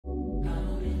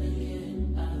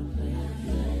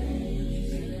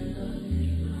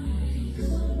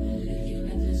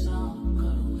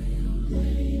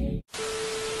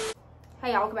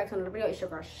Hey y'all, welcome back to another video. It's your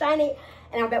girl Shiny,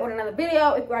 and I'm back with another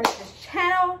video. If you are new to this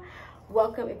channel,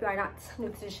 welcome. If you are not new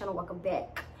to this channel, welcome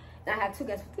back. Now I have two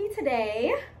guests with me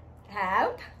today. I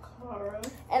have Cara.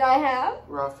 And I have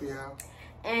Raphael.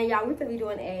 And y'all, we're gonna be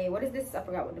doing a, what is this? I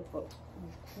forgot what the book.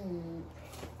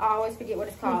 I always forget what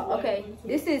it's called. Okay,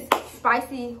 this is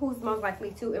spicy. Who's most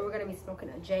likely to? And we're gonna be smoking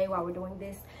a J while we're doing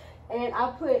this. And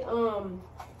I put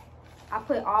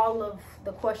all of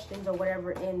the questions or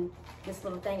whatever in this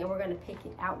little thing, and we're gonna pick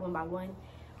it out one by one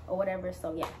or whatever.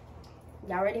 So yeah,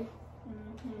 y'all ready?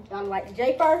 Y'all like the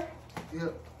J first?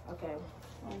 Yep. Okay.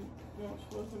 I'm not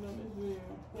smoking on this video.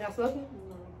 You not smoking?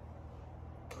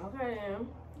 No. Okay then.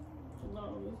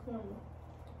 No, it's coming.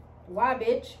 Why,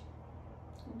 bitch?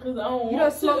 Because I don't want to. You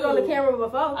done smoked on the camera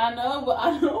before. I know, but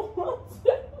I don't want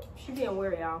to. She being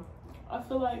weird, y'all. I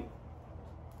feel like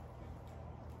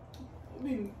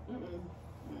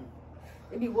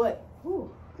It'd be what?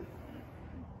 Ooh.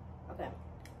 Okay.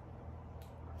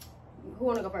 Who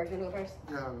wanna go first? You wanna go first?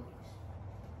 Yeah.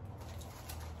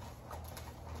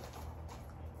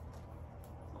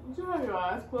 You have your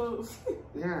eyes closed.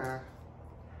 Yeah.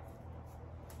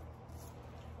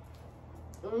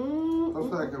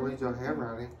 Hopefully I can read your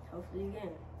handwriting. Hopefully you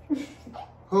can.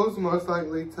 Who's most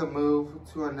likely to move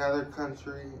to another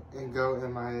country and go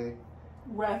MIA?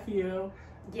 Raphael.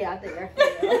 Yeah, I think that's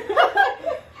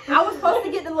it. I was supposed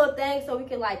to get the little thing so we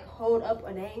can like hold up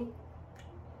a name.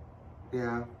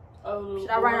 Yeah. Oh, Should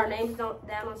I write our names down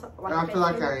on something? Like I feel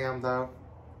like I am though.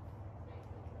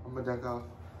 I'm gonna duck off.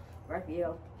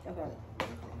 Raphael. Okay.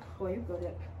 Well, you go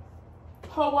there.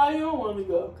 Oh, why you don't want to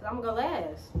go? Cause I'm gonna go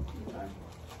last. Okay.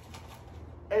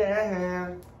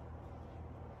 And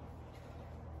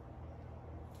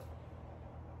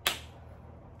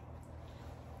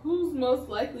Who's most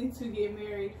likely to get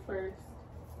married first?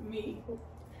 Me.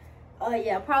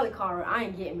 Yeah, probably Cara. I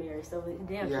ain't getting married, so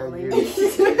damn yeah, sure you.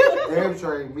 ain't. Damn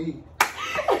sure ain't me.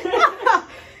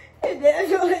 Damn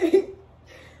sure ain't me.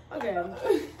 Okay.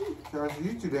 Cause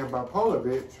you too damn bipolar,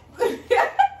 bitch.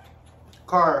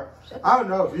 Car, I don't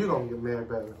know if you gonna get married,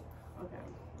 baby. Okay.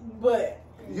 But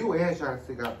You and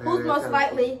Shanti got married. Who's most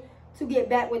likely to get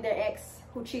back with their ex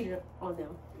who cheated on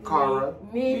them? Cara.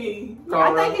 me. Yeah,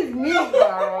 I think it's me.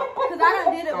 Cara. Cause I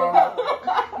done did it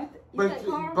before. You But said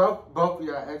Cara? both of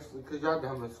y'all actually, cause y'all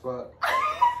dumb as fuck.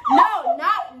 No,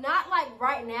 not like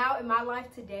right now in my life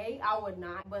today. I would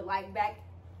not, but like back,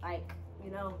 like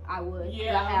you know, I would.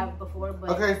 Yeah. I have before, but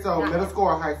Okay, so not middle now. school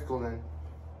or high school then?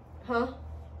 Huh?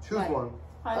 Choose Like- one.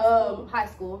 High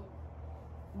school.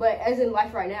 But as in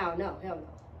life right now, no, hell no.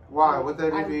 Why? What they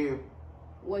do I- for you?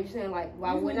 What you saying? Like,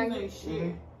 why wouldn't I? Ain't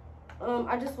shit.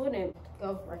 I just wouldn't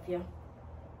go Raphael.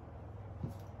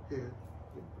 Here.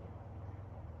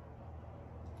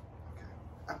 Okay,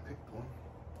 I picked one.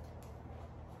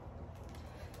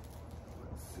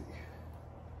 Let's see.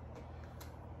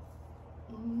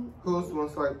 Who's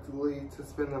most likely to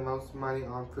spend the most money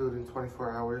on food in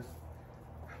 24 hours?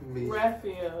 Me.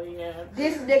 Raphael, yeah.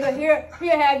 This nigga here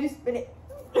have you spending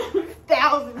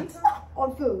thousands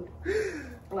on food.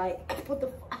 Like, what the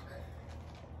fuck?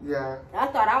 Yeah, I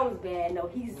thought I was bad. No,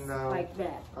 he's No, like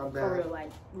bad. I'm For bad. real,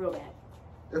 like real bad.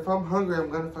 If I'm hungry, I'm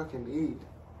gonna fucking eat.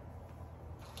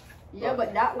 Yeah,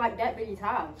 but not like that many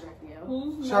times, Raphael.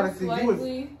 Who's Try to most see, you was-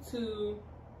 likely to?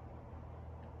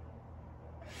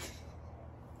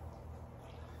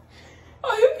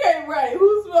 Oh, you can't write.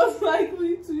 Who's most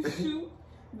likely to shoot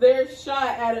their shot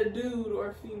at a dude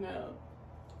or female?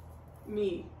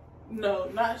 Me. No,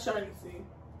 not Shiny C.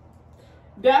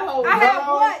 That whole. I have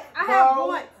one. I have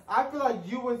one. I feel like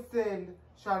you would send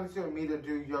Shawnee and me to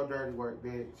do your dirty work,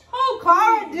 bitch. Oh,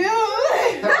 Car, dude.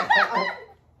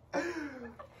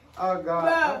 Oh God,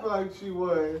 I feel like she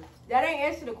would. That ain't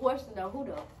answer the question though. Who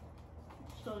though?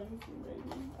 Shiny C,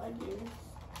 maybe. I guess.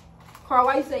 Carl,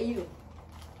 why you say you?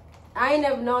 I ain't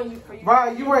never known you for you.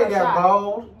 Right, you ain't that shot.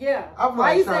 bold. Yeah. I feel Why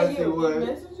like you say Shawnee you? would.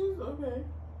 Messages? Okay.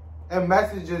 And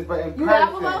messages, but in You have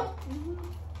person. them?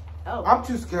 Oh. I'm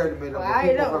too scared to meet up Well, I with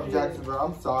ain't people know from you. Jacksonville.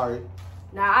 I'm sorry.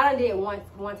 Nah, I done did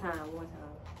one time.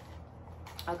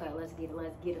 Okay, let's get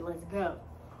it, let's go.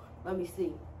 Let me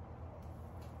see.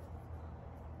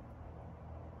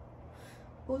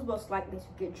 Who's most likely to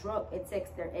get drunk and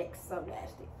text their ex so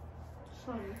nasty?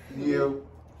 Shiny. You.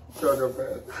 Shut up,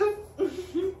 ass.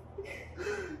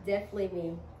 Definitely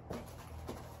me.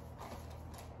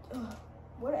 Ugh,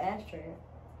 what an ashtray.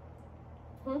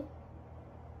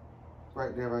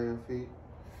 Right there by your feet.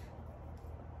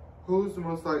 Who's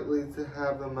most likely to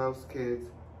have the most kids?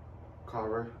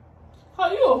 Cara.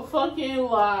 Oh, you a fucking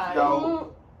lie.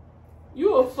 No.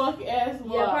 You a fuck ass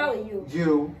lie. Yeah, probably you.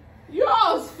 You. You're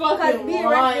all fucking Because me and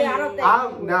Raphael, I don't lying.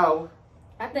 think- No.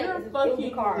 I think You're it would be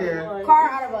fucking Car. Yeah. Car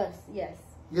out of us, yes.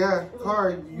 Yeah,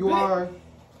 Car, you are.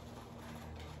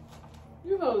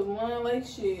 You hoes lying like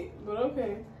shit, but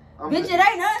okay. Bitch, it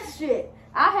ain't us shit.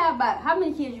 I have about, how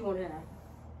many kids you want to have?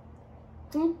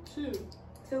 2.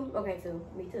 2? Okay, 2.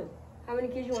 Me too. How many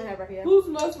kids you want to have, Raphael? Who's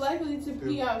most likely to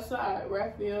pee outside?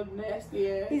 Raphael, nasty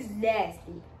ass. He's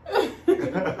nasty.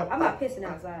 I'm not pissing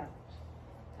outside.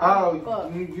 Oh,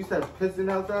 you said pissing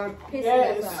outside? Pissing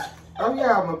Yes. outside. Oh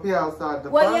yeah, I'm gonna pee outside.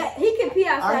 Well, yeah, he can pee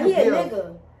outside. He a can pee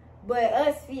nigga. But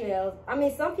us females, I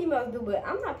mean, some females do, but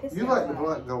I'm not pissing You outside. let the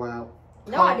blunt go out.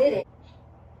 No, I didn't.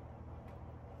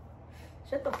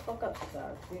 Shut the fuck up,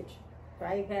 sorry, bitch.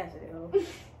 I ain't passing it, ho.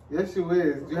 Yes, you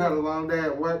is. You had a long day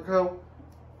at work, ho?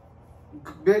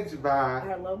 Bitch, I bye.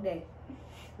 had a long day.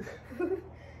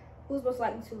 Who's most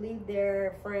likely to leave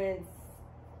their friends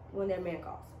when their man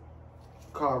calls?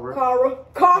 Cara.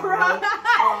 Cara.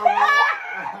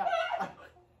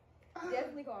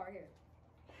 Definitely Cara here.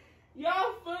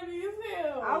 Y'all funny as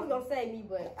hell. I was gonna say me,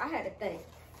 but I had to think.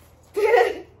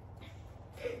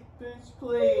 Bitch,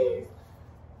 please.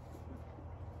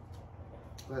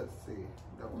 Let's see.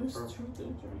 That There's was truth in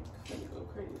drink. Gonna go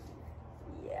crazy.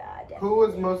 Yeah, definitely. Who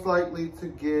is most likely to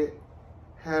get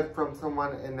head from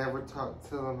someone and never talk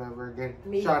to them ever again?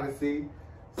 Me. Shaughnessy.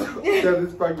 That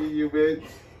is fucking you, bitch.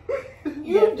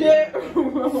 You dead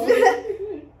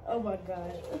wrong. Oh my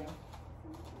god.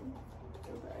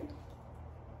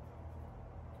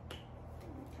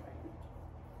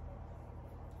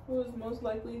 Who is most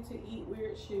likely to eat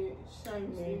weird shit?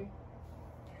 Shamesy.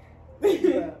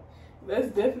 Yeah. That's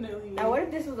definitely you. Now, what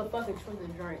if this was a fucking truth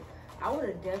and drink? I would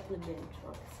have definitely been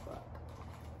drunk as fuck.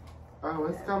 Oh,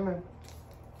 it's coming.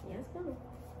 Yeah, it's coming.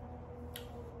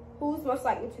 Who's most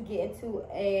likely to get into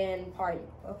a party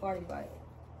fight?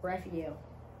 Raphael.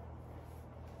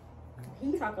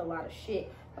 He talk a lot of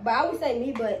shit, but I would say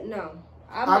me, but no.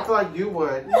 I feel like you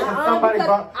would. No, Somebody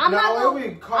because I'm not it'll gonna-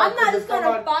 be Car. I'm not just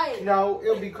gonna fight. No,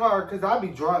 it'll be Car because I'll be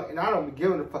drunk and I don't be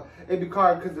giving a fuck. It'll be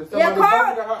Car because if Yeah, somebody Cara.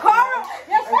 bump into her, Cara.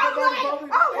 Yes, and I'm somebody like, bump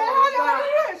into- oh, my God.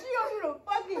 yeah. She gonna do the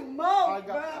fucking most, Oh my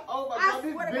bro. God. Oh my I God,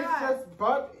 this swear to bitch God. just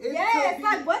bumped into Yeah, it's me.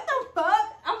 like, what the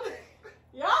fuck?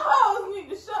 Y'all hoes need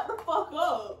to shut the fuck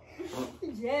up.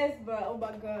 Yes, bro. Oh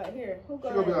my god. Here, who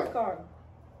got gonna be this like- card?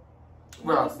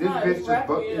 Bro, No, it's this not. bitch It's just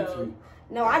bumped Raphael. into me.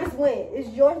 No, I just went. It's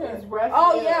your turn. It's Raphael.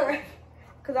 Oh yeah, right.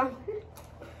 Cause I'm.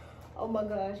 Oh my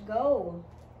gosh, go.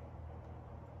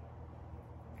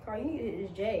 Car, you need to hit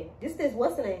this J. This is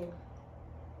what's the name?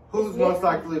 Who's It's most Nick.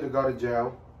 likely to go to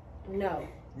jail? No.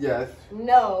 Yes.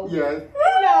 No. Yes.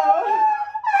 No.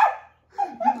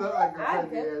 You look like a I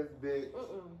crazy bet. ass bitch.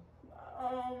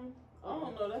 I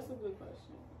don't know. That's a good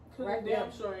question. Cause Right it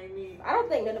damn sure ain't me. I don't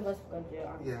think none of us will go to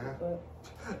jail. Honestly, Yeah.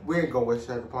 But We ain't gonna wish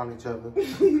that upon each other.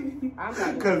 I'm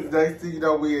not. Cause next thing you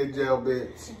know, we in jail,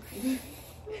 bitch.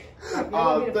 You're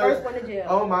gonna be the first one to jail.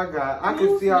 Oh my God, I can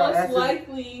Who's see our most asses.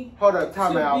 likely Hold up,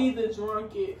 time to out. be the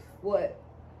drunkest? What?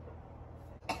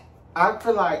 I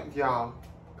feel like y'all,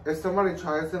 if somebody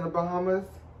tries in the Bahamas,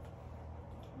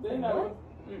 They're not. What?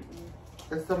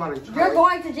 if somebody tries, You're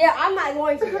going to jail. I'm not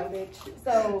going to jail, bitch.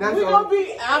 So That's We all- gonna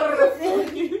be out of the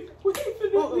fucking. We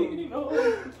finna be, you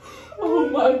know. Oh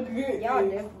my goodness. y'all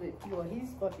definitely. Yo, he's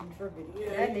fucking tripping.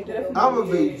 Yeah, That he nigga. definitely- I'm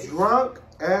gonna be Yes. drunk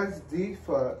as the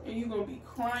fuck. And you gonna be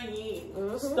crying,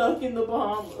 Mhm. stuck in the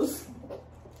Bahamas.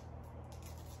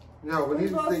 No, we need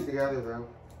to Who's stick most- together though.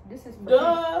 This is.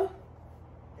 Duh.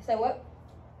 Say what?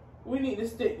 We need to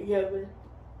stick together.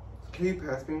 Can you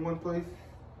pass me one, please?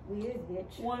 We is,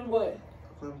 bitch. One what?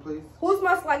 One, please. Who's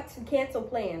most likely to cancel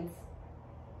plans?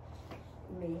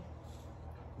 Me.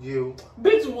 You.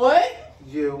 Bitch, what?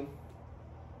 You.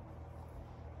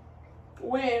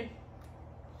 When?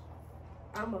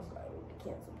 I'm most likely to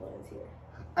cancel plans here.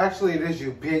 Actually, it is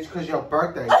you, bitch, cause your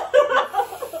birthday.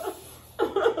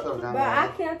 So dumb, But I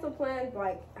man. cancel plans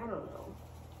like, I don't know.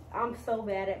 I'm so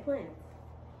bad at plans.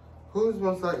 Who's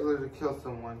most likely to kill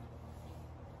someone?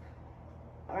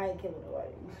 I ain't killing nobody.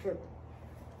 You tripping.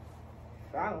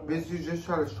 I don't know. Bitch, you just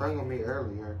tried to strangle me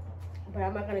earlier. But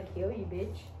I'm not gonna kill you,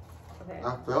 bitch. Okay.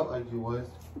 I felt like you was.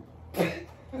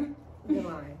 You're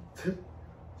lying.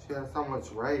 She had so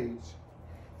much rage.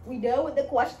 We done with the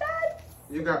question?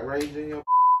 You got rage in your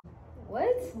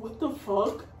What? What the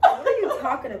fuck? What are you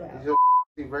talking about? Is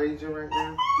your raging right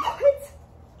now? What?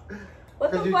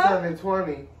 What Cause the you fuck? turning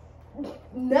 20.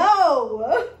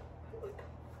 No!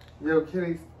 Yo,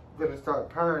 Kitty's gonna start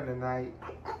purring tonight.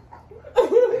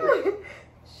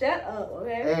 Shut up,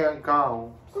 okay? And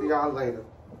gone. See y'all later.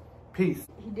 Peace.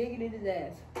 He did get in his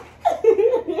ass.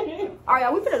 Alright,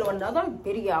 y'all, we finna do another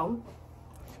video.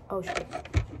 Oh shit.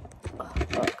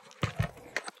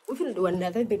 We're gonna do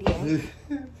another video.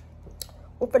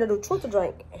 We're gonna do truth or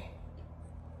drink.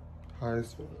 High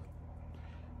as fuck.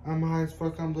 I'm high as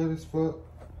fuck. I'm lit as fuck.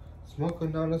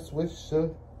 Smoking on a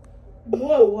swisher.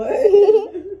 Whoa,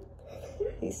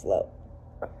 what? He's slow.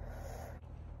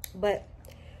 But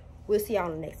we'll see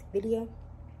y'all in the next video.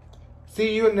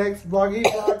 See you in the next vloggy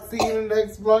vlog. See you in the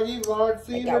next vloggy vlog.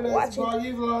 See you in the next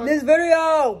vloggy vlog. This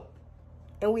video.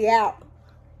 And we out.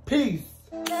 Peace.